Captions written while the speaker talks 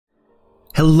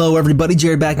Hello everybody,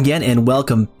 Jared back again, and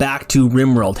welcome back to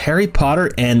Rimworld, Harry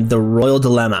Potter and the Royal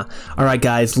Dilemma. Alright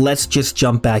guys, let's just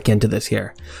jump back into this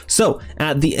here. So,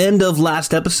 at the end of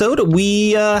last episode,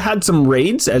 we had some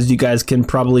raids, as you guys can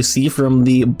probably see from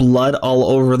the blood all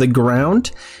over the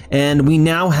ground, and we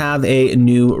now have a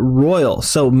new royal.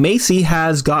 So, Macy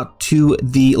has got to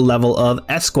the level of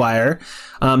Esquire.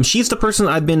 She's the person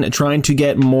I've been trying to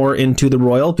get more into the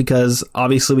royal because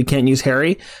obviously we can't use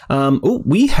Harry. Oh,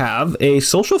 we have a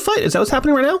social fight. Is that what's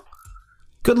happening right now?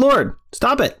 Good Lord,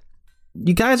 stop it.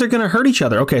 You guys are going to hurt each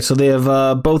other. Okay, so they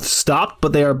have both stopped,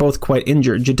 but they are both quite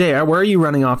injured. Judea, where are you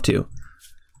running off to?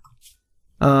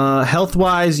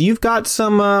 Health-wise, you've got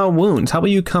some wounds. How about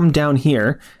you come down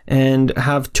here and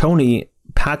have Tony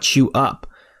patch you up?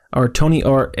 Or Tony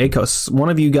or Akos, one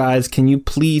of you guys, can you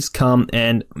please come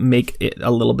and make it a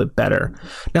little bit better?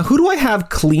 Now, who do I have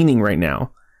cleaning right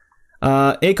now?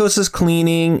 Akos is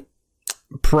cleaning,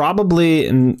 probably,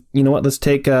 and you know what, let's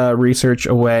take research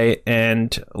away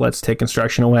and let's take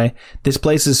construction away. This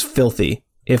place is filthy.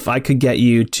 If I could get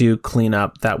you to clean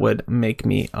up, that would make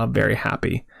me very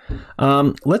happy.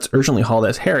 Let's urgently haul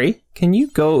this. Harry, can you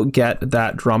go get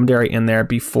that dromedary in there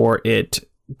before it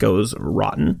goes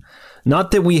rotten?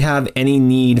 Not that we have any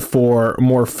need for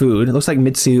more food. It looks like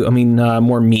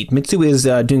more meat. Mitsu is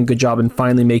doing a good job in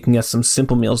finally making us some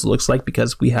simple meals, it looks like,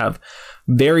 because we have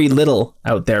very little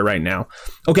out there right now.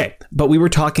 Okay, but we were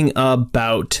talking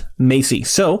about Macy.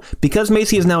 So, because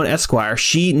Macy is now an Esquire,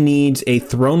 she needs a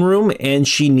throne room and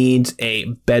she needs a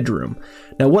bedroom.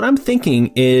 Now, what I'm thinking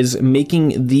is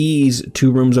making these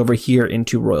two rooms over here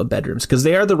into royal bedrooms, because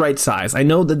they are the right size. I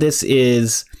know that this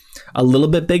is a little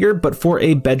bit bigger, but for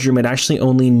a bedroom, it actually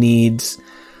only needs,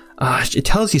 it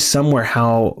tells you somewhere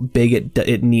how big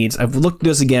it needs. I've looked at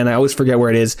this again, I always forget where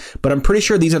it is, but I'm pretty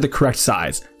sure these are the correct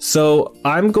size. So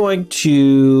I'm going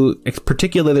to,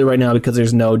 particularly right now because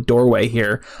there's no doorway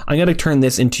here, I'm going to turn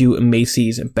this into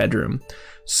Macy's bedroom.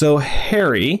 So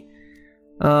Harry,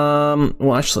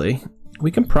 well actually,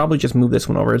 we can probably just move this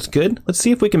one over. It's good. Let's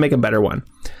see if we can make a better one.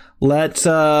 Let's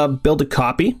build a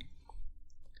copy.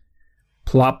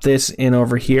 Plop this in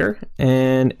over here,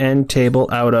 and end table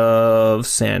out of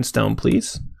sandstone,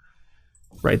 please.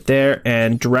 Right there,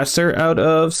 and dresser out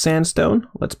of sandstone.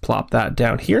 Let's plop that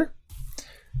down here,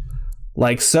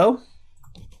 like so.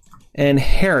 And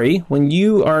Harry, when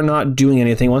you are not doing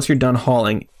anything, once you're done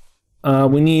hauling,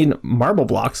 we need marble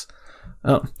blocks.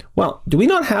 Well, do we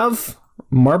not have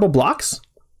marble blocks?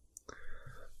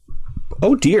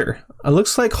 Oh dear, it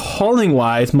looks like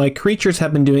hauling-wise, my creatures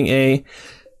have been doing a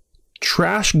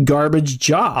trash garbage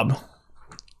job.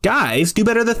 Guys, do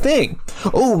better the thing.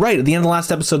 Oh, right. At the end of the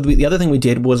last episode, the other thing we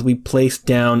did was we placed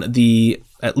down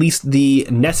at least the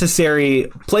necessary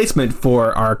placement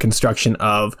for our construction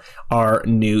of our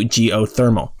new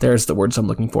geothermal. There's the words I'm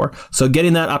looking for. So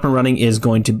getting that up and running is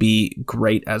going to be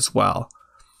great as well.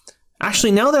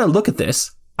 Actually, now that I look at this,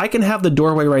 I can have the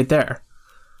doorway right there.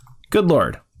 Good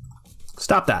Lord.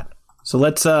 Stop that. So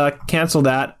let's cancel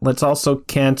that. Let's also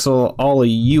cancel all of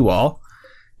you all.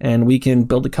 And we can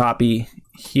build a copy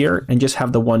here and just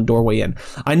have the one doorway in.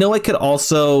 I know I could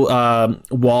also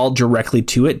wall directly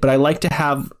to it, but I like to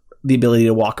have the ability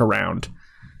to walk around.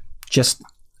 Just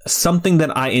something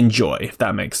that I enjoy, if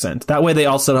that makes sense. That way they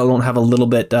also don't have a little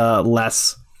bit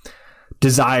less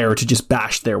desire to just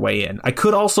bash their way in. I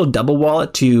could also double wall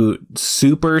it to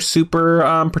super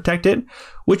protect it,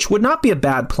 which would not be a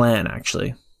bad plan,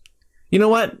 actually. You know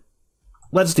what?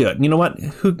 Let's do it. You know what?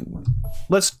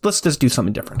 Let's just do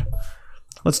something different.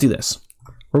 Let's do this.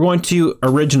 We're going to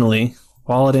originally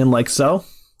wall it in like so,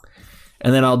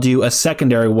 and then I'll do a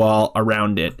secondary wall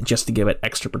around it just to give it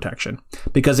extra protection,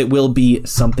 because it will be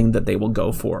something that they will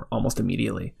go for almost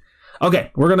immediately.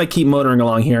 Okay, we're going to keep motoring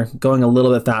along here, going a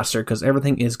little bit faster because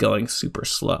everything is going super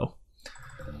slow.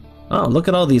 Oh, look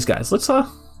at all these guys. Let's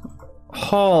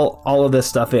haul all of this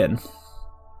stuff in.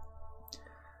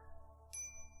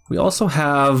 We also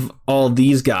have all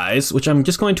these guys, which I'm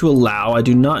just going to allow. I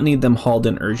do not need them hauled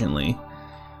in urgently.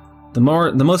 The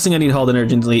most thing I need hauled in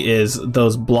urgently is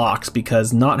those blocks,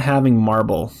 because not having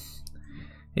marble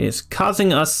is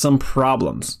causing us some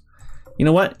problems. You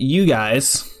know what? You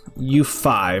guys, you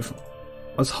 5,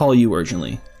 let's haul you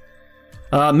urgently.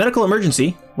 Medical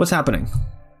emergency, what's happening?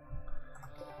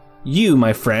 You,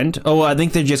 my friend. Oh, I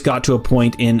think they just got to a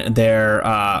point in their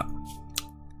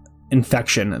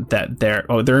infection that their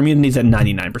immunity's at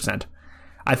 99%.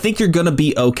 I think you're gonna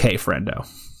be okay, friendo.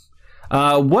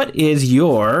 What is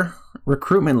your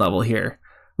recruitment level here?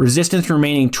 Resistance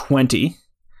remaining 20.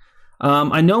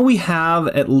 I know we have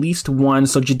at least one,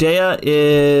 so Judea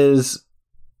is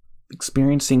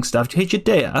experiencing stuff. Hey,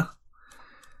 Judea,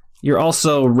 You're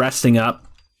also resting up.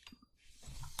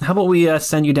 How about we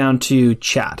send you down to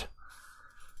chat?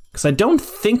 Because I don't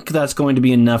think that's going to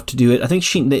be enough to do it. I think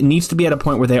it needs to be at a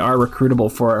point where they are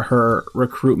recruitable for her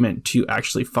recruitment to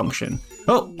actually function.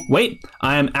 Oh, wait.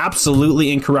 I am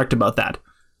absolutely incorrect about that.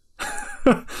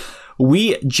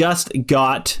 We just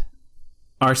got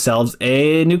ourselves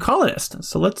a new colonist.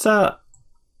 So let's I'm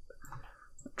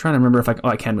trying to remember if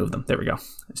I can move them. There we go.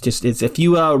 It's if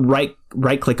you right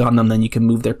click on them, then you can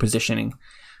move their positioning.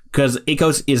 Because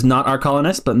Akos is not our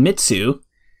colonist, but Mitsu,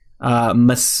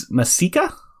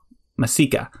 Masika,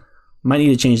 might need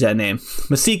to change that name.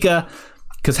 Masika,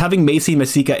 because having Macy,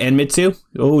 Masika, and Mitsu,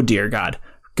 oh dear God,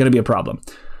 gonna be a problem.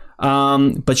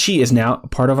 But she is now a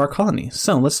part of our colony.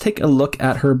 So let's take a look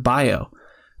at her bio.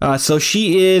 So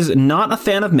she is not a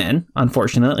fan of men,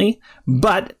 unfortunately,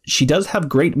 but she does have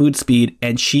great mood speed,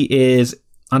 and she is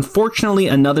unfortunately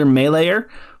another meleeer,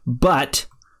 but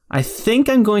I think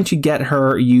I'm going to get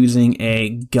her using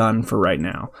a gun for right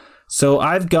now. So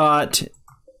I've got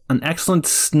an excellent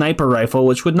sniper rifle,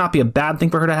 which would not be a bad thing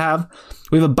for her to have.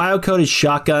 We have a bio-coded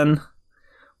shotgun,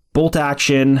 bolt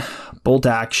action.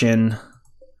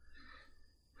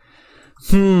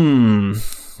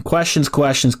 Questions,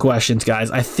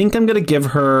 guys. I think I'm going to give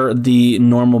her the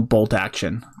normal bolt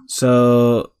action.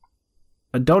 So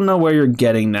I don't know where you're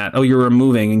getting that. Oh, you're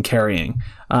removing and carrying.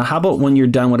 How about when you're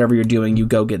done whatever you're doing, you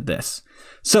go get this.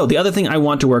 So the other thing I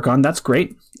want to work on, that's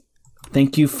great.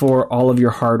 Thank you for all of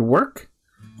your hard work.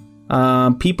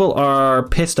 People are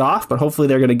pissed off, but hopefully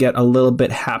they're going to get a little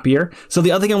bit happier. So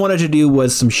the other thing I wanted to do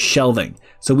was some shelving.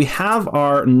 So we have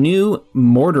our new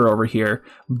mortar over here,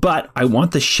 but I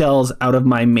want the shells out of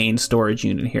my main storage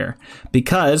unit here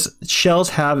because shells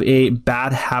have a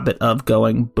bad habit of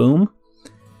going boom.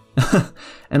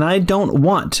 And I don't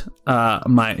want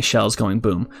my shells going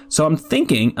boom. So I'm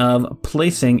thinking of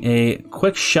placing a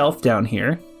quick shelf down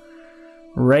here,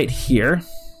 right here,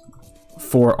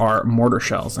 for our mortar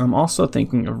shells. I'm also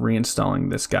thinking of reinstalling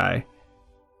this guy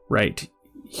right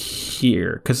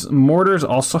here because mortars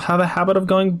also have a habit of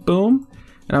going boom,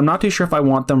 and I'm not too sure if I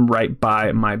want them right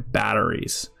by my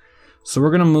batteries. So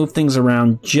we're gonna move things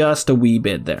around just a wee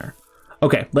bit there.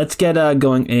 Okay, let's get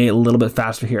going a little bit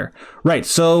faster here. Right,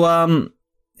 so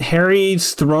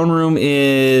Harry's throne room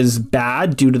is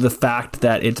bad due to the fact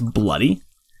that it's bloody.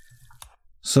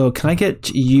 So can I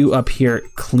get you up here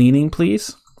cleaning,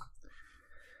 please?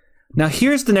 Now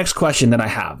here's the next question that I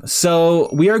have. So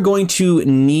we are going to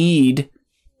need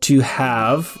to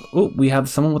have, oh, we have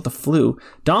someone with the flu.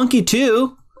 Donkey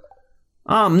too?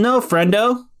 No,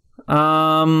 friendo.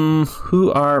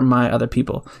 Who are my other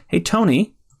people? Hey,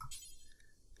 Tony.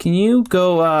 Can you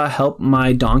go help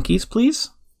my donkeys, please?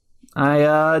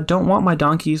 I don't want my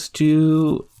donkeys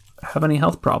to have any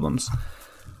health problems.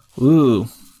 Ooh.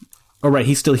 All right,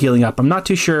 he's still healing up. I'm not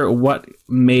too sure what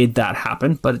made that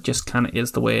happen, but it just kind of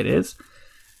is the way it is.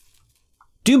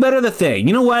 Do better the thing.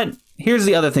 You know what? Here's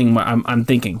the other thing I'm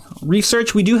thinking.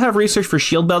 Research. We do have research for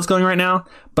shield belts going right now,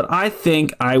 but I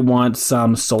think I want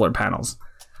some solar panels.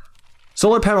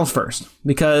 Solar panels first,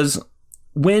 because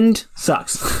wind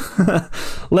sucks.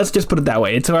 Let's just put it that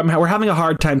way. We're having a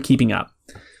hard time keeping up.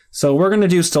 So we're going to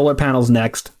do solar panels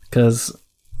next because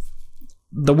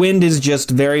the wind is just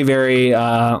very, very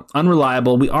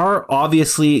unreliable. We are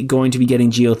obviously going to be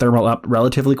getting geothermal up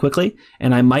relatively quickly,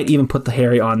 and I might even put the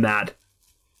Harry on that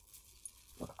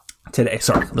today.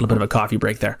 Sorry, a little bit of a coffee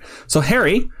break there. So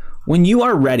Harry, when you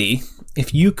are ready,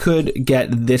 if you could get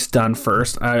this done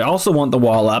first. I also want the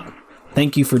wall up.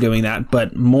 Thank you for doing that.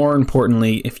 But more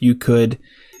importantly, if you could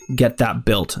get that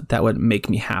built, that would make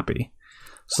me happy.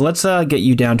 So let's get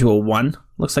you down to a 1.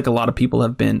 Looks like a lot of people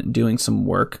have been doing some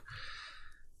work.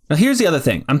 Now here's the other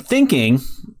thing. I'm thinking,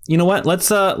 you know what?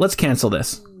 Let's cancel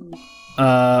this.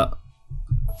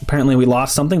 Apparently we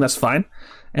lost something. That's fine.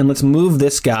 And let's move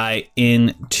this guy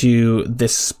into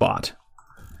this spot.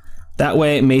 That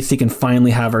way Macy can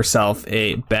finally have herself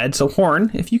a bed. So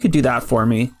Horn, if you could do that for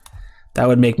me, that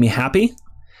would make me happy.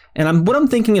 And what I'm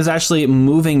thinking is actually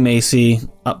moving Macy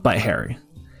up by Harry.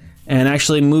 And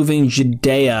actually moving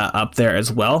Judea up there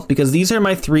as well. Because these are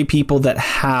my 3 people that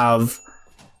have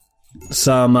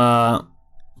some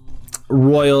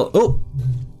royal... Oh!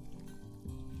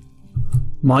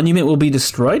 Monument will be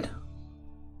destroyed?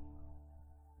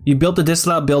 You built a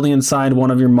disallowed building inside one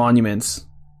of your monuments.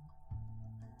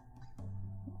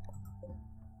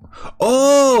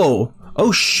 Oh!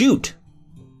 Oh, shoot!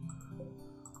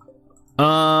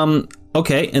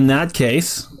 Okay, in that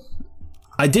case,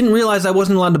 I didn't realize I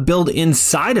wasn't allowed to build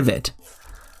inside of it.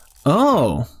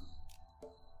 Oh.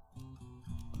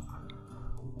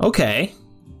 Okay.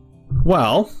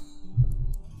 Well,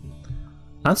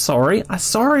 I'm sorry. I'm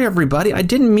sorry, everybody. I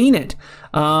didn't mean it.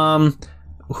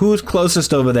 Who's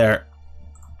closest over there?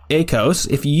 Akos,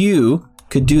 if you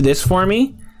could do this for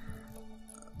me.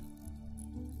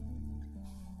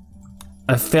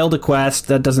 I failed a quest.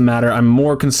 That doesn't matter. I'm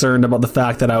more concerned about the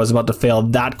fact that I was about to fail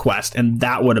that quest, and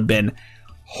that would have been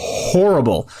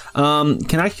horrible.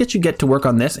 Can I get to work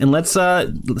on this? And let's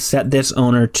set this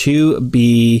owner to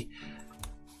be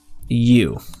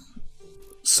you.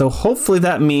 So hopefully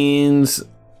that means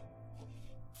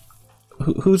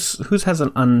who's has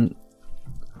an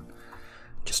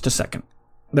just a second.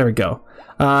 There we go.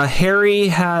 Harry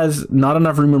has not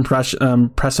enough room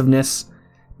impressiveness.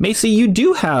 Macy, you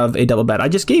do have a double bed. I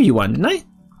just gave you one, didn't I?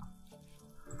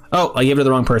 Oh, I gave it to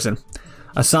the wrong person.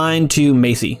 Assigned to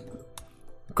Macy.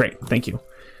 Great, thank you.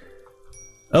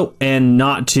 Oh, and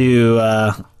not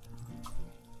to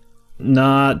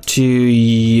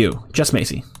you. Just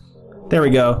Macy. There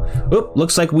we go. Oop,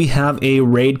 looks like we have a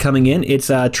raid coming in. It's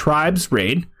a tribes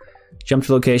raid. Jump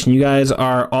to location. You guys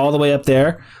are all the way up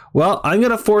there. Well, I'm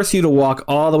going to force you to walk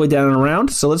all the way down and around.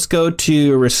 So let's go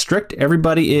to restrict.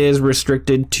 Everybody is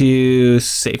restricted to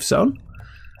safe zone,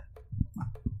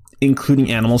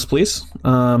 including animals, please.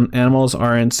 Animals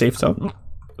are in safe zone.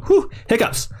 Whew,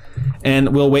 hiccups.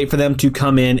 And we'll wait for them to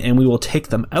come in and we will take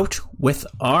them out with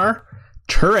our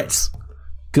turrets.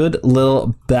 Good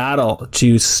little battle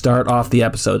to start off the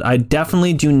episode. I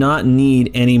definitely do not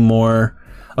need any more.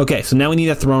 Okay, so now we need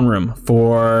a throne room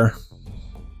for...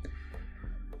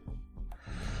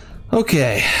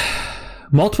 Okay.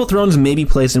 Multiple thrones may be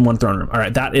placed in one throne room. All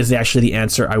right, that is actually the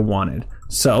answer I wanted.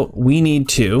 So we need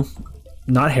to,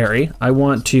 not Harry, I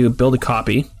want to build a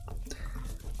copy.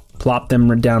 Plop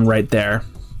them down right there.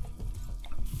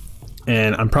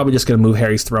 And I'm probably just going to move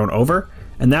Harry's throne over.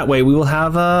 And that way we will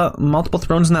have multiple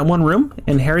thrones in that one room,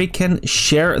 and Harry can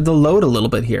share the load a little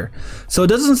bit here. So it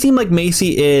doesn't seem like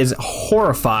Macy is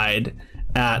horrified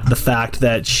at the fact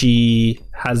that she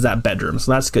has that bedroom,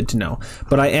 so that's good to know.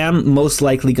 But I am most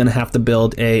likely going to have to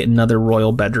build another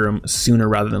royal bedroom sooner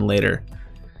rather than later.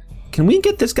 Can we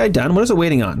get this guy done? What is it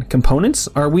waiting on? Components?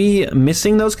 Are we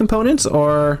missing those components,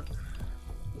 or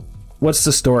what's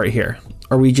the story here?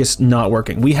 Are we just not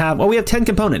working? We have 10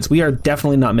 components. We are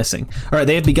definitely not missing. All right,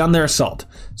 they have begun their assault.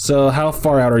 So how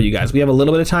far out are you guys? We have a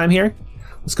little bit of time here.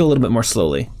 Let's go a little bit more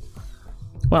slowly.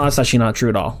 Well, that's actually not true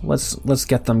at all. Let's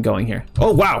get them going here.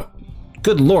 Oh, wow.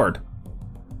 Good Lord.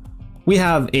 We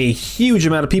have a huge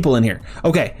amount of people in here.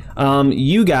 Okay,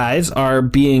 you guys are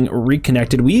being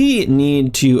reconnected. We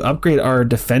need to upgrade our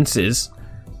defenses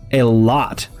a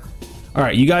lot. All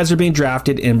right, you guys are being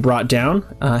drafted and brought down.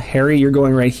 Harry, you're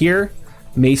going right here.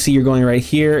 Macy, you're going right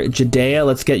here. Judea,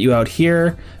 let's get you out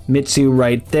here. Mitsu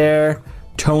right there.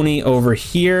 Tony over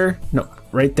here. No,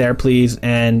 right there, please.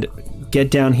 And get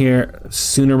down here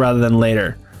sooner rather than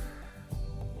later.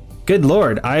 Good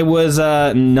Lord, I was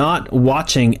not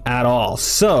watching at all.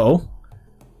 So,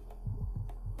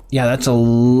 yeah, that's a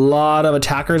lot of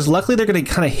attackers. Luckily, they're going to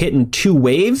kind of hit in 2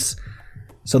 waves.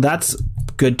 So that's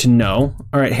good to know.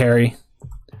 All right, Harry.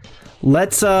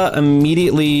 Let's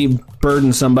immediately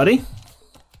burden somebody.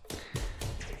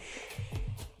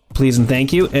 Please and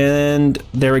thank you. And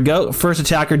there we go. First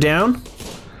attacker down.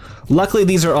 Luckily,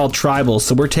 these are all tribals,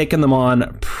 so we're taking them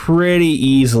on pretty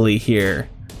easily here.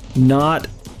 Not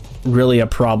really a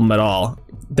problem at all.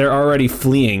 They're already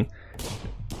fleeing.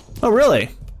 Oh, really?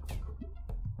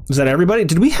 Is that everybody?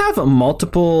 Did we have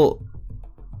multiple?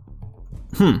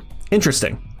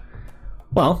 Interesting.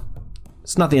 Well,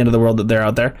 it's not the end of the world that they're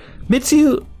out there.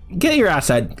 Mitsu, get your ass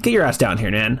down here,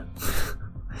 man.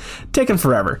 Taking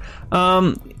forever.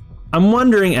 I'm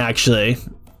wondering, actually,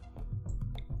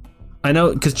 I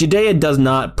know, because Judea does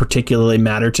not particularly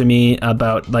matter to me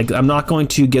about, like, I'm not going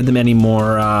to give them any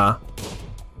more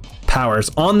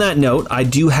powers. On that note, I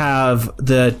do have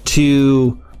the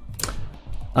two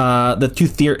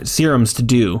serums to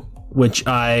do, which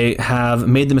I have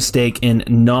made the mistake in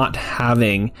not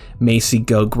having Macy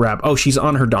go grab. Oh, she's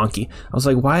on her donkey. I was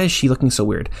like, why is she looking so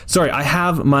weird? Sorry, I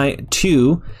have my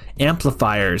 2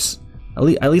 amplifiers.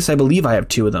 At least I believe I have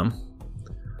 2 of them.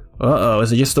 Uh-oh,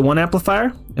 is it just the one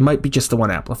amplifier? It might be just the one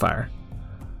amplifier.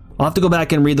 I'll have to go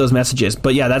back and read those messages.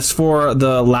 But yeah, that's for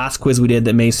the last quiz we did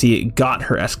that Macy got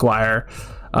her Esquire.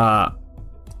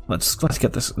 Let's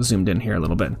get this zoomed in here a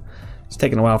little bit. It's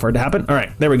taking a while for it to happen. All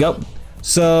right, there we go.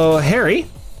 So Harry,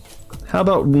 how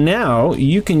about now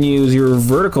you can use your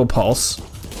vertical pulse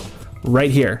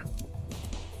right here.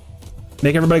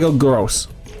 Make everybody go gross.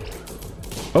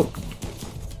 Oh,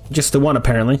 just the one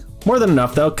apparently. More than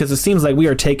enough though, because it seems like we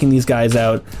are taking these guys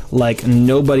out like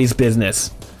nobody's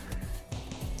business.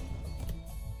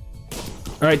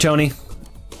 All right, Tony.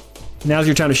 Now's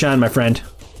your time to shine, my friend.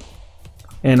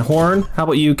 And Horn, how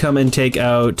about you come and take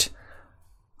out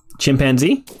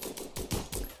Chimpanzee?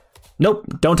 Nope,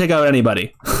 don't take out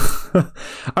anybody.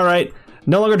 All right,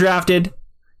 no longer drafted.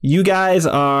 You guys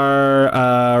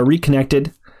are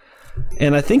reconnected.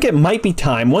 And I think it might be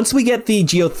time, once we get the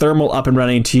geothermal up and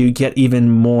running, to get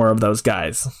even more of those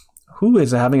guys. Who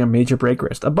is having a major break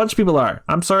risk? A bunch of people are.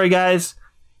 I'm sorry, guys.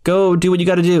 Go do what you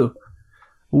got to do.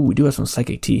 Ooh, we do have some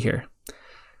psychic tea here.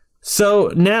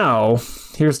 So now,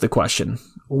 here's the question.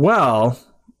 Well,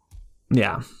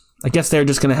 yeah, I guess they're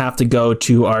just going to have to go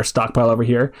to our stockpile over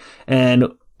here. And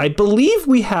I believe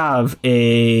we have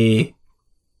a...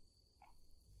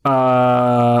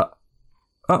 oh,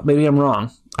 maybe I'm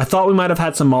wrong. I thought we might have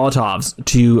had some Molotovs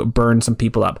to burn some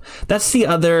people up. That's the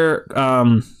other...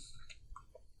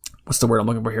 what's the word I'm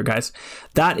looking for here, guys?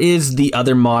 That is the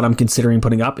other mod I'm considering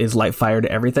putting up, is light fire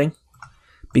to everything.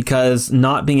 Because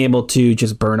not being able to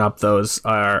just burn up those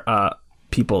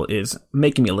people is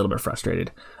making me a little bit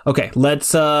frustrated. Okay,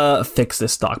 let's fix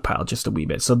this stockpile just a wee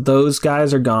bit. So those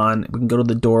guys are gone. We can go to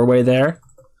the doorway there.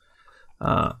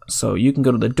 So you can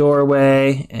go to the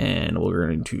doorway, and we're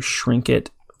going to shrink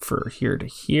it for here to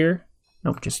here.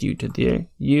 Nope, just you to there.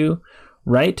 You,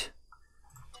 right?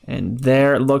 And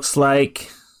there it looks like,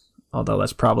 although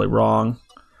that's probably wrong.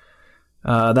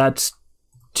 That's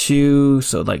 2,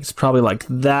 so like it's probably like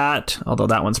that, although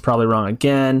that one's probably wrong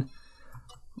again.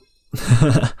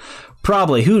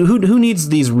 Probably. Who needs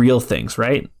these real things,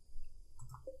 right?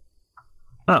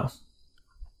 Oh.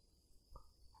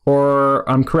 Or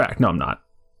I'm correct. No, I'm not.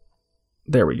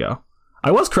 There we go.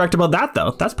 I was correct about that,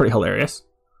 though. That's pretty hilarious.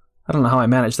 I don't know how I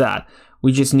managed that.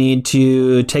 We just need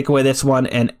to take away this one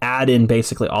and add in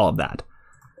basically all of that.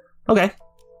 Okay.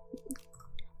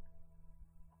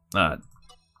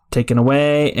 Taken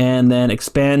away and then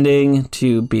expanding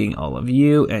to being all of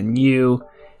you and you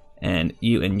and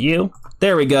you and you.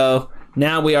 There we go.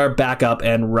 Now we are back up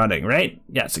and running, right?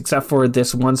 Yes, except for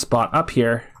this one spot up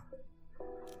here.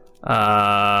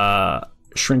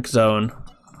 Shrink zone.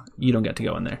 You don't get to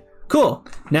go in there. Cool.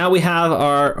 Now we have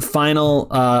our final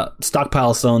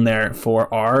stockpile zone there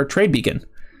for our trade beacon,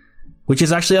 which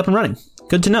is actually up and running.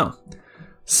 Good to know.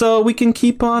 So we can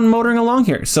keep on motoring along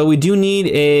here. So we do need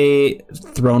a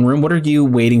throne room. What are you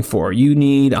waiting for? You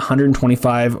need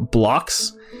 125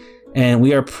 blocks. And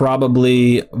we are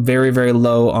probably very, very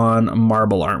low on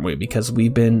marble, aren't we? Because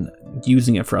we've been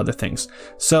using it for other things.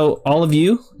 So all of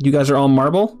you guys are all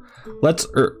marble. Let's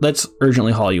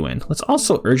urgently haul you in. Let's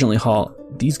also urgently haul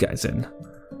these guys in.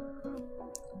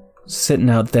 Sitting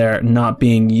out there not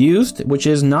being used, which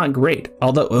is not great.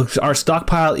 Although our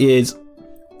stockpile is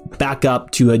back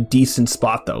up to a decent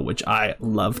spot though, which I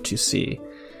love to see.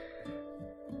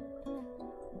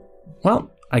 Well,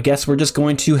 I guess we're just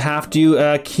going to have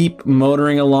to keep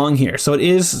motoring along here. So it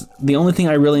is the only thing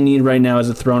I really need right now is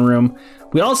a throne room.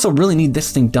 We also really need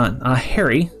this thing done.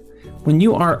 Harry, when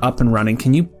you are up and running,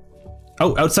 can you...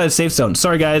 Oh, outside of safe zone.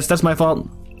 Sorry guys, that's my fault.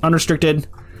 Unrestricted.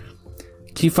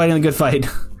 Keep fighting the good fight.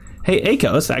 Hey,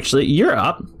 Akos, actually, you're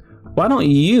up. Why don't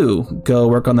you go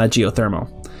work on that geothermal?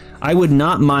 I would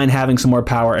not mind having some more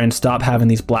power and stop having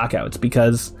these blackouts,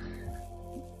 because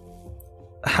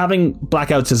having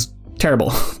blackouts is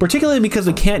terrible, particularly because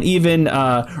we can't even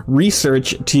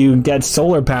research to get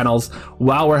solar panels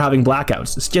while we're having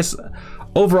blackouts. It's just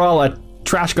overall a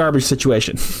trash garbage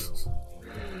situation.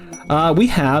 We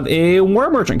have a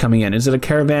war merchant coming in. Is it a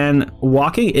caravan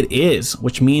walking? It is,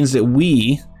 which means that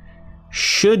we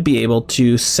should be able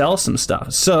to sell some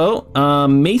stuff. So,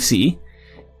 Macy,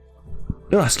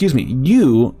 oh, excuse me,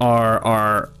 you are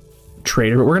our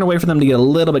trader, but we're gonna wait for them to get a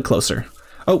little bit closer.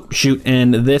 Oh, shoot,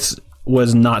 and this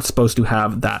was not supposed to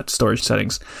have that storage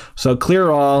settings. So clear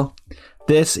all.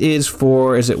 This is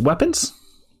for, is it weapons?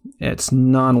 It's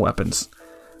non-weapons.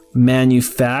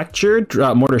 Manufactured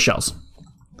mortar shells.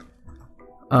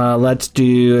 Let's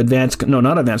do advanced, no,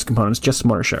 not advanced components, just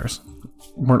mortar shells.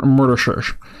 Mortar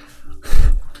shells.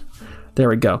 There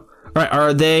we go. All right,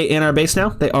 are they in our base now?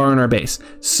 They are in our base.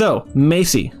 So,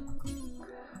 Macy,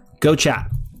 go chat.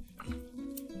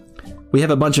 We have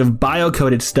a bunch of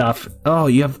bio-coded stuff. Oh,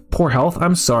 you have poor health?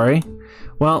 I'm sorry.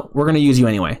 Well, we're going to use you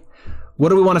anyway. What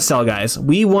do we want to sell, guys?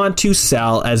 We want to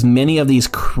sell as many of these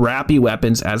crappy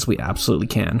weapons as we absolutely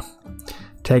can.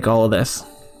 Take all of this.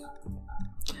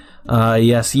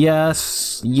 Yes,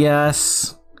 yes,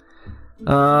 yes.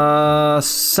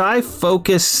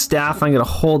 Psi-focus staff I'm going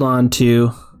to hold on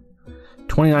to.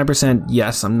 29%,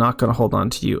 yes, I'm not going to hold on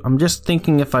to you. I'm just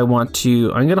thinking if I want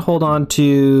to, I'm going to hold on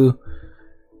to,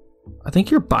 I think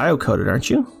you're bio-coded, aren't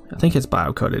you? I think it's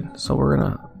bio-coded. So we're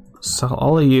going to sell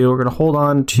all of you. We're going to hold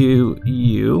on to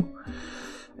you.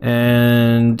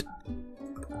 And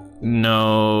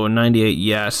no, 98,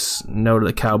 yes. No to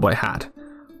the cowboy hat.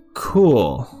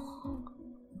 Cool.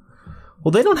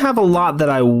 Well, they don't have a lot that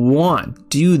I want,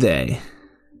 do they?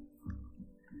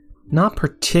 Not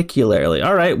particularly.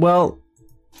 All right, well,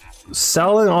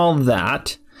 selling all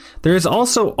that. There's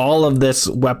also all of this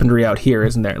weaponry out here,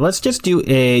 isn't there? Let's just do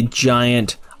a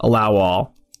giant allow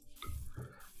all.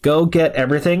 Go get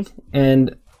everything,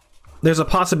 and there's a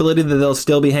possibility that they'll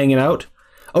still be hanging out.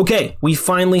 Okay, we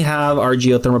finally have our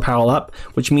geothermal power up,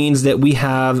 which means that we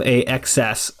have a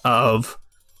excess of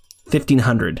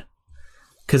 1,500.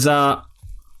 Because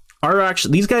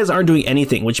these guys aren't doing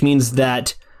anything, which means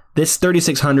that this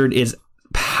 3,600 is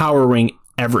powering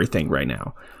everything right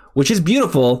now, which is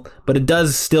beautiful, but it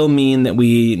does still mean that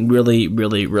we really,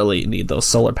 really, really need those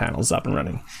solar panels up and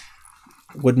running.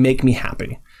 Would make me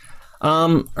happy.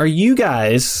 Are you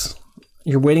guys...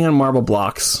 You're waiting on marble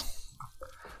blocks.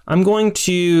 I'm going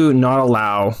to not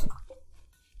allow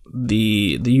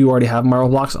you already have marble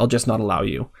blocks. I'll just not allow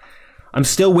you. I'm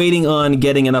still waiting on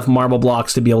getting enough marble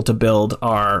blocks to be able to build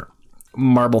our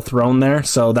marble throne there,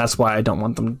 so that's why I don't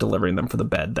want them delivering them for the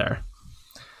bed there.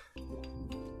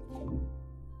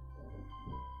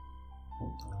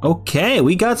 Okay,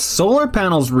 we got solar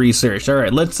panels researched. All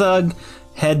right, let's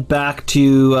head back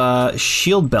to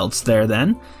shield belts there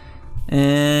then.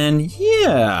 And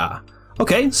yeah.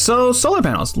 Okay, so solar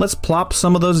panels. Let's plop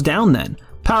some of those down then.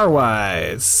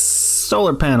 Power-wise,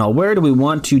 solar panel, where do we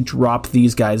want to drop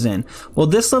these guys in? Well,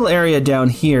 this little area down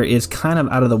here is kind of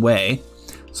out of the way.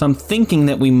 So I'm thinking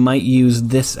that we might use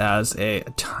this as a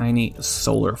tiny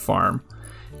solar farm.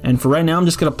 And for right now, I'm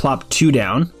just gonna plop 2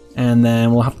 down, and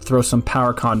then we'll have to throw some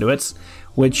power conduits,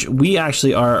 which we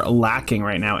actually are lacking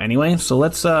right now anyway. So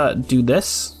let's do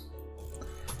this.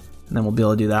 And then we'll be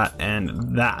able to do that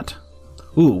and that.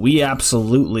 Ooh, we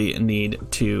absolutely need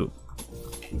to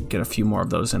get a few more of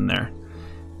those in there.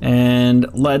 And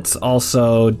let's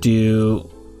also do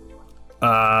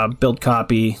build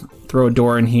copy, throw a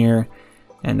door in here,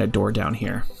 and a door down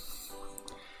here.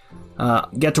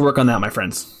 Get to work on that, my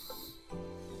friends.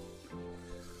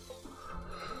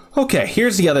 Okay,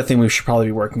 here's the other thing we should probably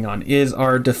be working on is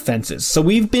our defenses. So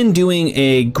we've been doing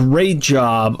a great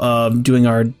job of doing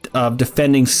our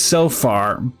defending so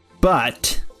far,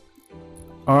 but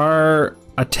our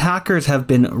attackers have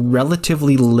been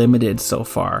relatively limited so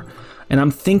far. And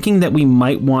I'm thinking that we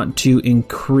might want to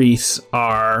increase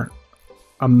our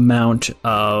amount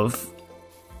of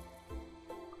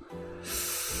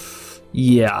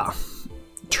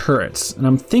turrets. And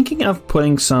I'm thinking of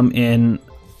putting some in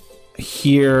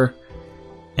here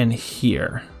and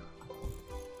here.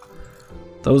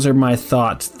 Those are my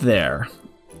thoughts there.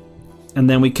 And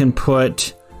then we can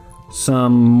put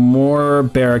some more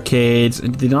barricades.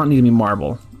 They don't need to be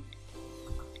marble.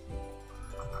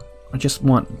 I just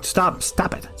want... Stop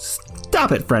it.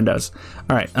 Stop it, friendos.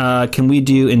 Alright, can we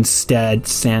do instead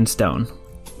sandstone?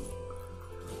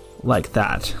 Like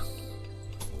that.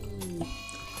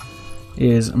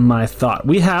 Is my thought.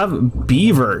 We have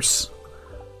beavers.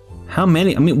 How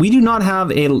many? I mean, we do not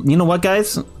have a... You know what,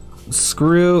 guys?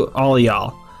 Screw all of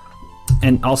y'all.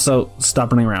 And also,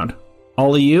 stop running around.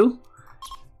 All of you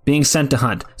being sent to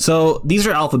hunt. So, these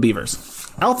are alpha beavers.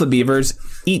 Alpha beavers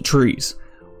eat trees.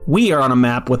 We are on a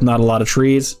map with not a lot of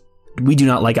trees. We do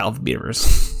not like alpha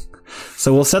beavers.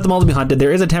 So, we'll set them all to be hunted.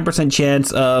 There is a 10%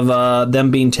 chance of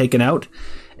them being taken out.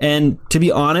 And to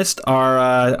be honest,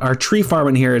 our tree farm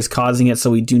in here is causing it, so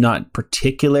we do not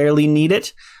particularly need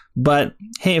it. But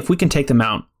hey, if we can take them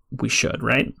out, we should,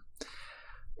 right?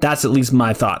 That's at least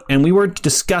my thought. And we were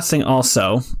discussing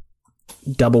also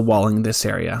double walling this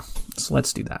area. So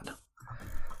let's do that.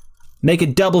 Make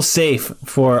it double safe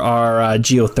for our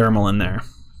geothermal in there.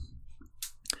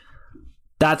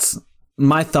 That's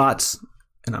my thoughts,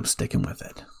 and I'm sticking with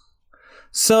it.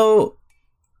 So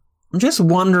I'm just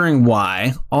wondering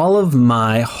why all of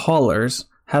my haulers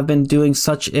have been doing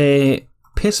such a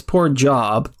piss poor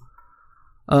job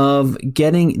of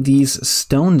getting these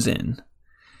stones in.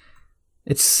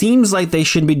 It seems like they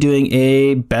should be doing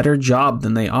a better job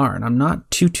than they are, and I'm not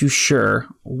too sure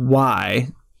why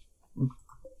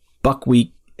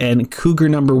Buckwheat and Cougar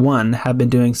number 1 have been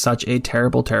doing such a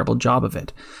terrible job of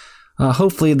it.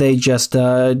 Hopefully they just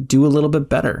do a little bit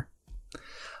better.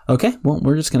 Okay, well,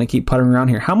 we're just going to keep puttering around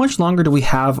here. How much longer do we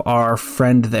have our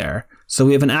friend there? So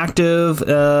we have an active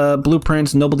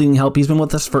blueprints, noble needing help. He's been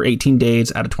with us for 18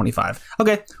 days out of 25.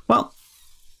 Okay, well,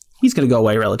 he's going to go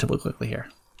away relatively quickly here.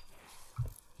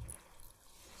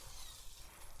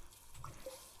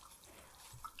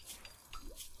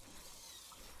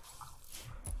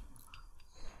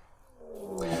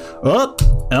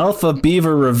 Oh, Alpha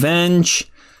Beaver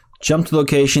Revenge. Jump to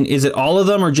location. Is it all of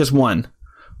them or just one?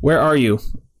 Where are you?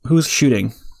 Who's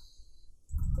shooting?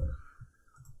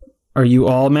 Are you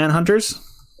all manhunters?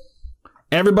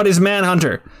 Everybody's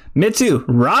manhunter. Mitsu,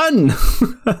 run!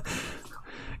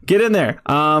 Get in there.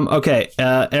 Okay,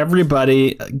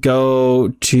 everybody go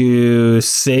to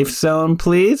safe zone,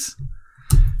 please.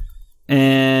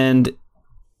 And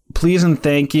please and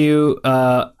thank you,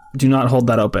 do not hold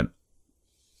that open.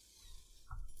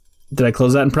 Did I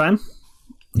close that in Prime?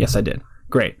 Yes, I did.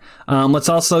 Great. Let's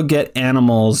also get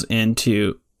animals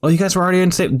into... Oh, you guys were already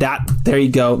in safe... There you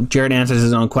go. Jared answers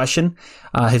his own question.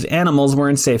 His animals were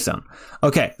in safe zone.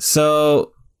 Okay,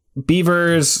 so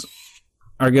beavers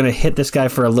are going to hit this guy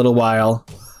for a little while,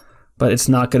 but it's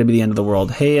not going to be the end of the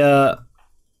world. Hey,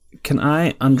 can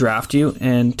I undraft you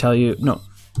and tell you... No.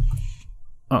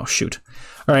 Oh, shoot.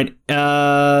 All right.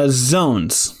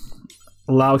 Zones.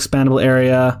 Allow expandable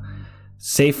area...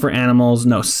 Safe for animals,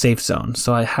 no, safe zone.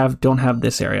 So I don't have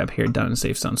this area up here done in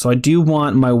safe zone. So I do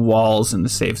want my walls in the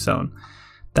safe zone.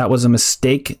 That was a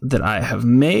mistake that I have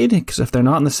made, because if they're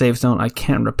not in the safe zone, I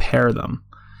can't repair them.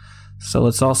 So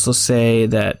let's also say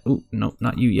that, ooh, no,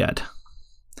 not you yet.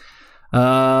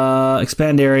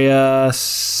 Expand area,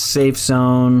 safe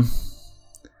zone.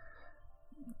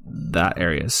 That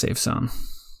area is safe zone.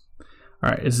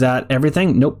 All right, is that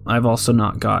everything? Nope, I've also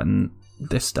not gotten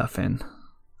this stuff in.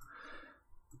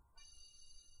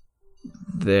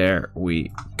 There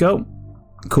we go.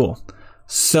 Cool.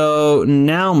 So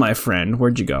now, my friend,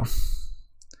 where'd you go?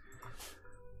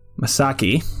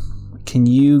 Masaki, can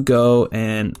you go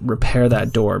and repair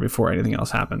that door before anything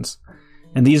else happens?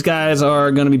 And these guys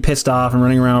are going to be pissed off and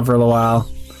running around for a little while.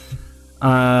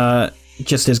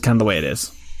 Just is kind of the way it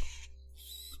is.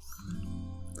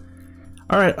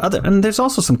 All right, and there's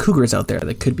also some cougars out there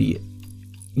that could be,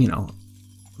 you know,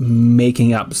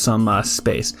 making up some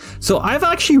space. So I've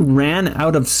actually ran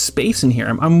out of space in here.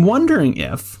 I'm wondering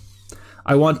if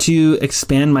I want to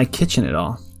expand my kitchen at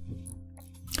all.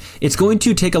 It's going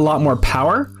to take a lot more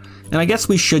power, and I guess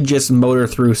we should just motor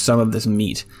through some of this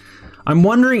meat. I'm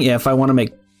wondering if I want to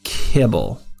make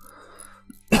kibble.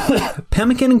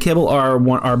 Pemmican and kibble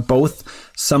are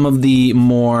both some of the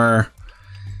more...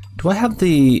 Do I have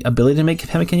the ability to make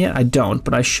pemmican yet? I don't,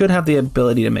 but I should have the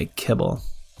ability to make kibble.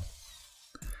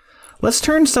 Let's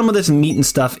turn some of this meat and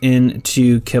stuff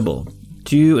into kibble.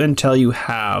 Do until you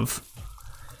have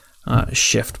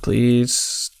shift,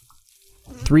 please.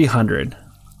 300.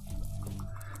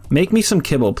 Make me some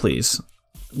kibble, please.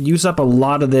 Use up a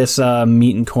lot of this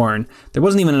meat and corn. There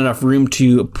wasn't even enough room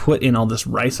to put in all this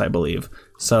rice, I believe.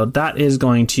 So that is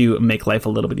going to make life a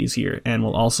little bit easier. And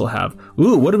we'll also have...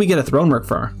 Ooh, what did we get a throne work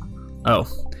for? Oh,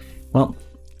 well...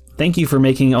 Thank you for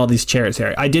making all these chairs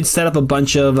here. I did set up a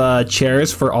bunch of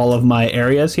chairs for all of my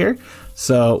areas here.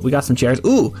 So we got some chairs.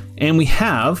 Ooh, and we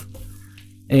have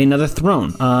another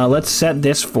throne. Let's set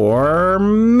this for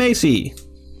Macy.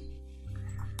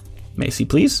 Macy,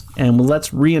 please. And let's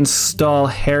reinstall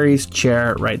Harry's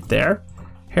chair right there.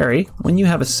 Harry, when you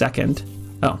have a second.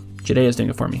 Oh, Jadea's doing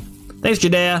it for me. Thanks,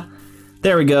 Jadea.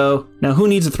 There we go. Now who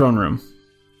needs a throne room?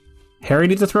 Harry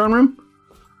needs a throne room?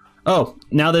 Oh,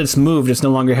 now that it's moved, it's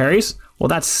no longer Harry's? Well,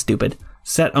 that's stupid.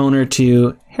 Set owner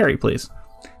to Harry, please.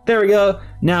 There we go.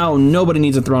 Now nobody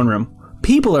needs a throne room.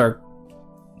 People are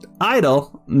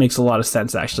idle. Makes a lot of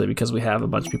sense, actually, because we have a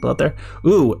bunch of people out there.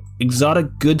 Ooh, exotic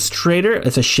goods trader.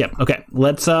 It's a ship. Okay,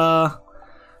 let's,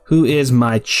 who is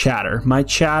my chatter? My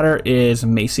chatter is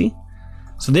Macy.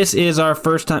 So this is our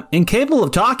first time. Incapable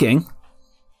of talking?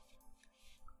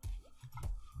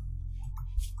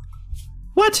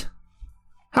 What?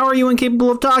 How are you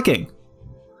incapable of talking?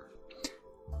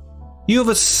 You have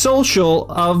a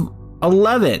social of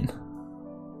 11.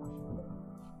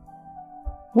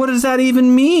 What does that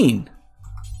even mean?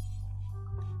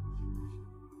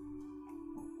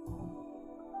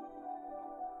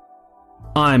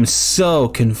 I'm so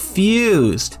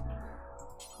confused.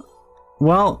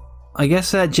 Well, I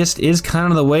guess that just is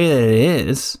kind of the way that it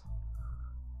is.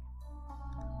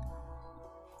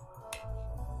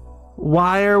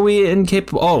 Why are we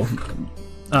incapable?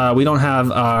 Oh, we don't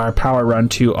have our power run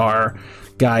to our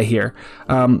guy here.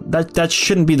 That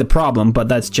shouldn't be the problem, but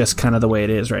that's just kind of the way it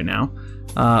is right now.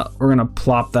 We're gonna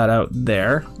plop that out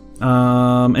there.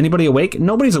 Anybody awake?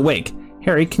 Nobody's awake.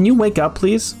 Harry, can you wake up,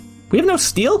 please? We have no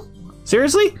steel?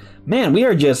 Seriously? Man, we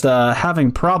are just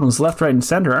having problems left, right, and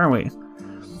center, aren't we?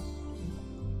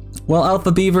 Well,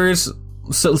 alpha beavers.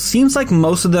 So it seems like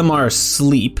most of them are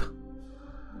asleep.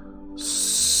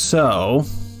 So,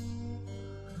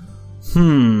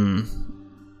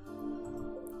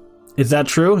 is that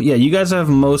true? Yeah, you guys have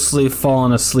mostly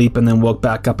fallen asleep and then woke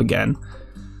back up again.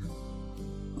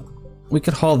 we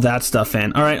could haul that stuff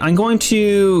in. All right, I'm going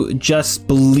to just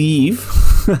believe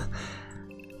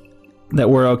that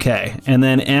we're okay. And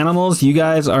then animals, you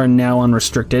guys are now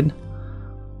unrestricted.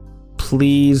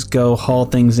 Please go haul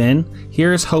things in.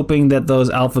 Here's hoping that those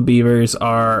alpha beavers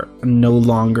are no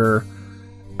longer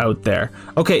out there.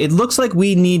 Okay, it looks like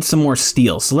we need some more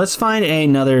steel. So let's find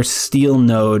another steel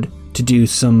node to do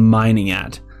some mining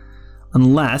at.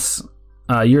 Unless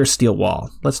you're a steel wall.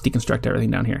 Let's deconstruct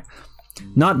everything down here.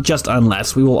 Not just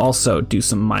unless, we will also do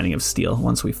some mining of steel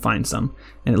once we find some.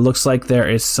 And it looks like there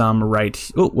is some right...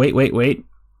 Oh, wait.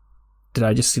 Did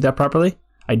I just see that properly?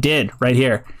 I did, right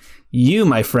here. You,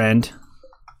 my friend,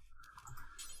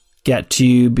 get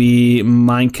to be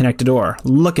mine connected ore.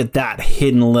 Look at that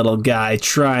hidden little guy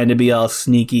trying to be all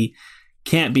sneaky.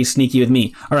 Can't be sneaky with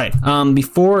me. All right,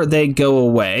 before they go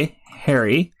away,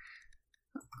 Harry,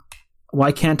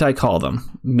 why can't I call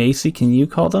them? Macy, can you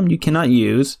call them? You cannot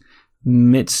use.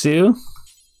 Mitsu.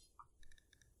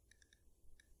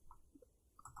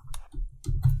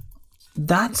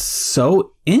 That's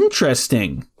so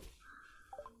interesting.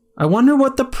 I wonder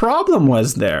what the problem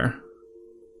was there.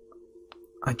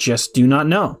 I just do not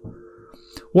know.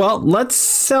 Well, let's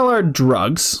sell our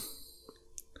drugs.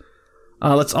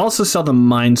 Let's also sell the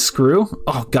mine screw.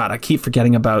 Oh god, I keep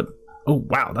forgetting about... Oh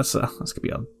wow, that's gonna be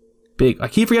a big... I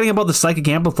keep forgetting about the psychic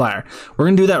amplifier. We're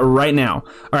gonna do that right now.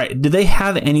 Alright, do they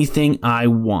have anything I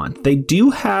want? They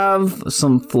do have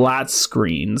some flat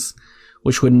screens,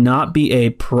 which would not be a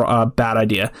bad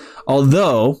idea.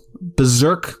 Although,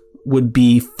 Berserk would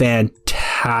be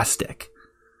fantastic.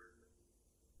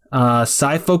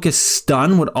 Psi-Focus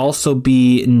Stun would also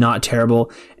be not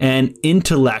terrible. And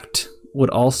Intellect would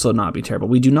also not be terrible.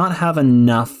 We do not have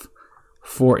enough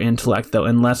for Intellect, though,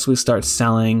 unless we start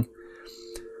selling...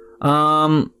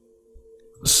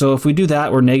 So if we do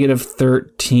that, we're negative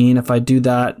 13. If I do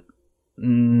that,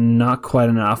 not quite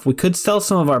enough. We could sell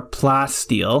some of our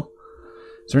plasteel.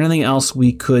 Is there anything else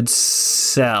we could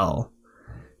sell?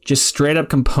 Just straight up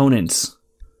components.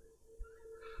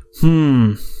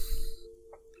 Well,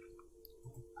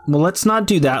 let's not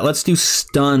do that. Let's do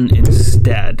stun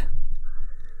instead.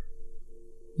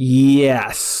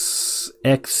 Yes.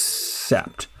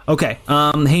 Accept. Okay.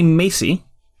 Hey, Macy.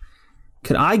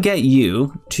 Could I get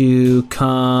you to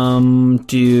come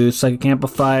do Psychic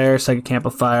Amplifier,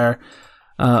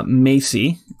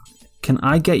 Macy, can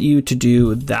I get you to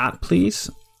do that, please?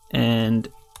 And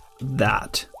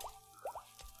that.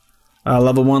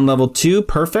 Level 1, level 2,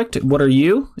 perfect. What are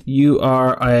you? You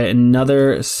are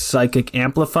another Psychic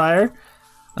Amplifier.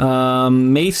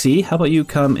 Macy, how about you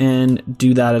come and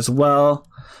do that as well?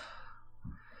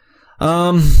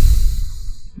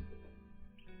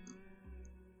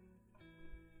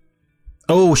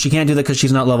 Oh, she can't do that because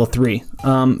she's not level 3.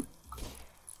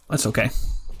 That's okay.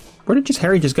 Where did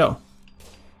Harry just go?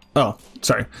 Oh,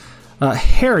 sorry.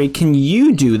 Harry, can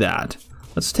you do that?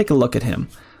 Let's take a look at him.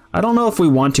 I don't know if we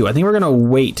want to. I think we're going to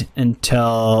wait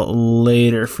until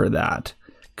later for that,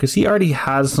 because he already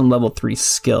has some level 3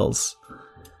 skills.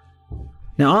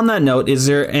 Now, on that note, is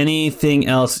there anything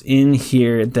else in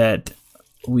here that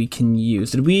we can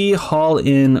use? Did we haul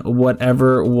in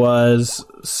whatever was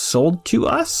sold to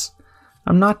us?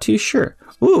 I'm not too sure.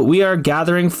 Ooh, we are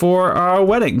gathering for our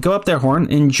wedding. Go up there, Horn.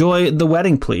 Enjoy the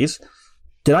wedding, please.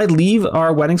 Did I leave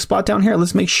our wedding spot down here?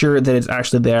 Let's make sure that it's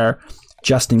actually there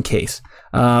just in case.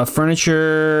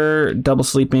 Furniture, double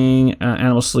sleeping,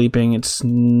 animal sleeping. It's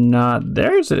not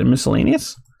there. Is it a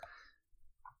miscellaneous?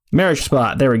 Marriage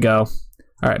spot. There we go.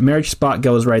 All right, marriage spot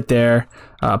goes right there.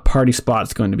 Party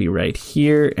spot's going to be right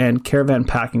here. And caravan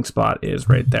packing spot is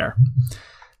right there.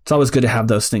 It's always good to have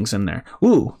those things in there.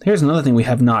 Ooh, here's another thing we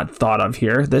have not thought of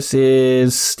here. This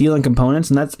is steel and components,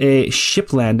 and that's a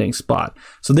ship landing spot.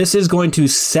 So this is going to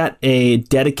set a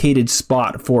dedicated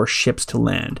spot for ships to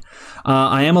land.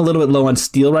 I am a little bit low on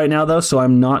steel right now, though, so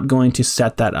I'm not going to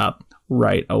set that up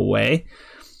right away.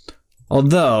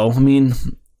 Although, I mean,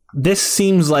 this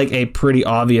seems like a pretty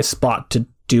obvious spot to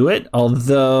do it.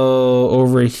 Although,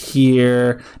 over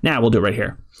here... Nah, we'll do it right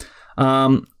here.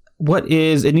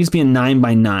 It needs to be a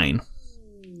 9x9.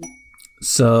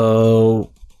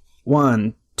 So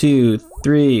 1, 2,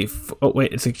 3, 4, oh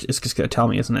wait, it's just gonna tell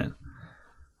me, isn't it?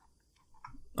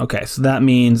 Okay, so that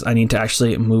means I need to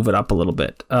actually move it up a little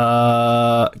bit.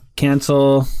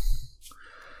 Cancel.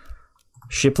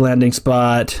 Ship landing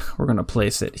spot. We're gonna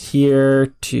place it here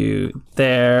to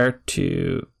there,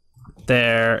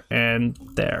 and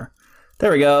there.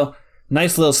 There we go.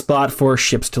 Nice little spot for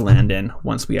ships to land in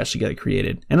once we actually get it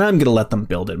created. And I'm going to let them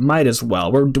build it. Might as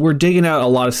well. We're digging out a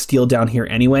lot of steel down here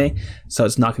anyway, so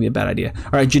it's not going to be a bad idea.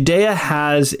 All right, Judea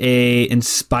has a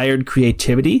inspired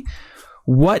creativity,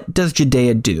 What does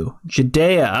Judea do?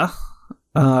 Judea,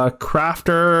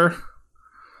 crafter.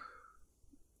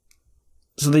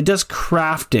 So they does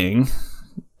crafting.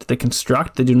 Do they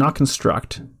construct? They do not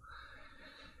construct.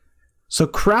 So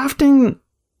crafting,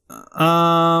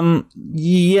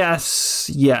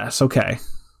 yes, okay.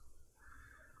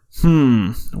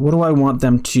 What do I want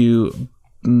them to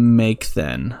make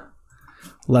then?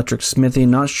 Electric smithy,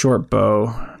 not short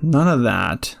bow, none of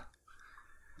that.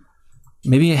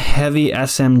 Maybe a heavy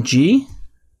SMG?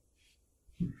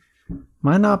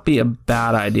 Might not be a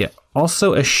bad idea.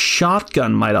 Also, a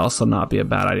shotgun might also not be a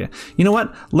bad idea. You know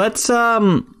what? Let's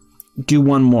do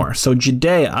one more. So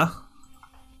Judea,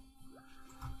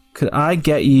 could I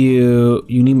get you?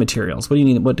 You need materials. What do you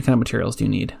need? What kind of materials do you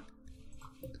need?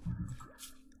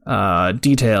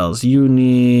 Details. You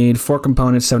need 4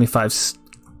 components, 75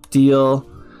 steel.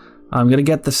 I'm gonna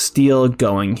get the steel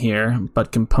going here,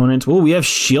 but components. Oh, we have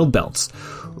shield belts.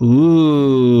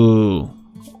 Ooh.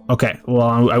 Okay.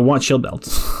 Well, I want shield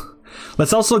belts.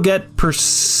 Let's also get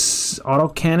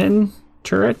autocannon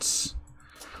turrets.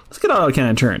 Let's get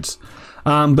autocannon turrets.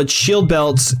 But shield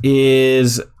belts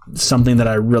is something that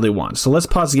I really want. So let's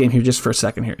pause the game here just for a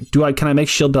second here. Can I make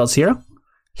shield belts here?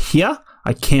 Here?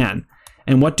 I can.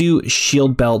 And what do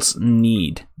shield belts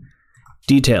need?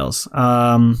 Details.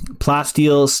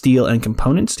 Plasteel, steel, and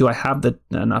components. Do I have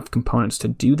enough components to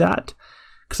do that?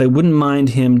 Because I wouldn't mind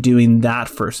him doing that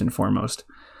first and foremost.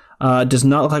 Does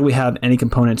not look like we have any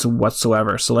components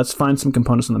whatsoever. So let's find some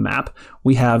components on the map.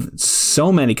 We have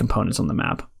so many components on the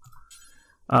map.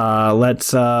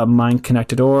 Let's mine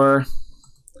connected ore.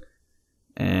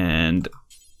 And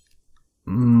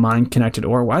mine connected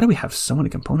ore. Why do we have so many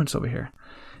components over here?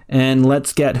 And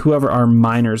let's get whoever our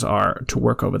miners are to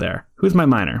work over there. Who's my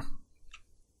miner?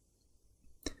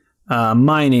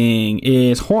 Mining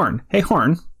is Horn. Hey,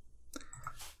 Horn.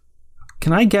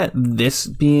 Can I get this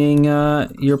being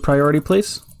your priority,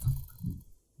 please?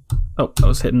 Oh, I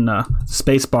was hitting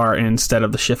space bar instead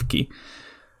of the shift key.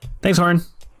 Thanks, Horn.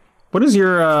 What is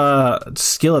your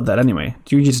skill at that anyway?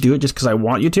 Do you just do it just because I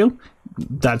want you to?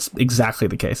 That's exactly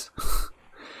the case.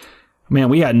 Man,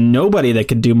 we had nobody that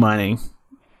could do mining.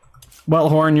 Well,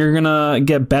 Horn, you're gonna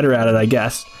get better at it, I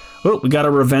guess. Oh, we got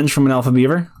a revenge from an alpha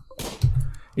beaver.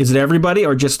 Is it everybody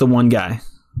or just the one guy?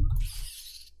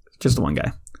 Just the one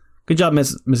guy. Good job,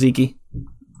 Miss Miziki.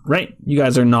 Right? You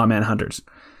guys are not manhunters.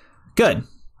 Good.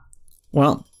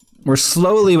 Well, we're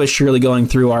slowly but surely going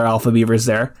through our alpha beavers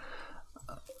there.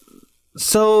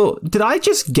 So, did I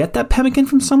just get that pemmican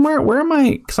from somewhere? Where am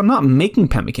I? Because I'm not making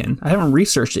pemmican. I haven't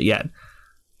researched it yet.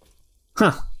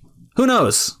 Huh. Who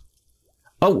knows?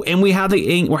 Oh, and we're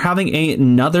having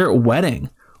another wedding.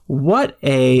 What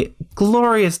a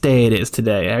glorious day it is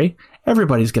today, eh?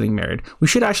 Everybody's getting married. We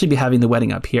should actually be having the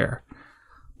wedding up here.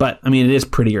 But, I mean, it is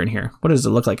prettier in here. What does it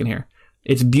look like in here?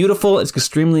 It's beautiful. It's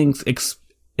extremely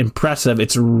impressive.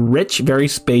 It's rich, very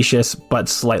spacious, but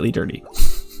slightly dirty.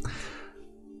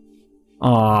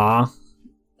 Aww.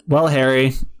 Well,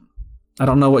 Harry, I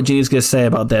don't know what Genie's going to say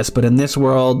about this, but in this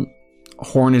world,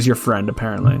 Horn is your friend,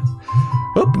 apparently.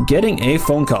 Oop, getting a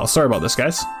phone call. Sorry about this,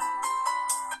 guys.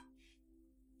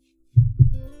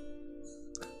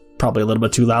 Probably a little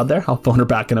bit too loud there. I'll phone her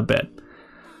back in a bit.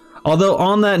 Although,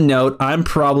 on that note, I'm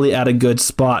probably at a good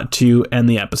spot to end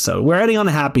the episode. We're ending on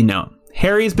a happy note.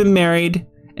 Harry's been married,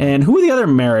 and who are the other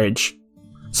marriage?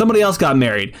 Somebody else got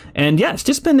married. And yeah, it's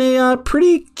just been a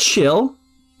pretty chill,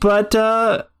 but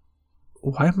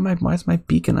why is my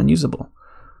beacon unusable?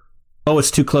 Oh,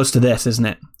 it's too close to this, isn't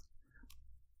it?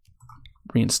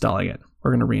 Reinstalling it.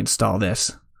 We're going to reinstall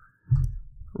this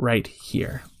right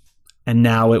here. And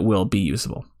now it will be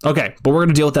usable. Okay, but we're going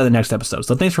to deal with that in the next episode.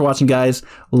 So thanks for watching, guys.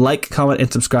 Like, comment,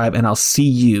 and subscribe, and I'll see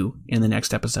you in the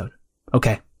next episode.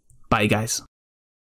 Okay, bye, guys.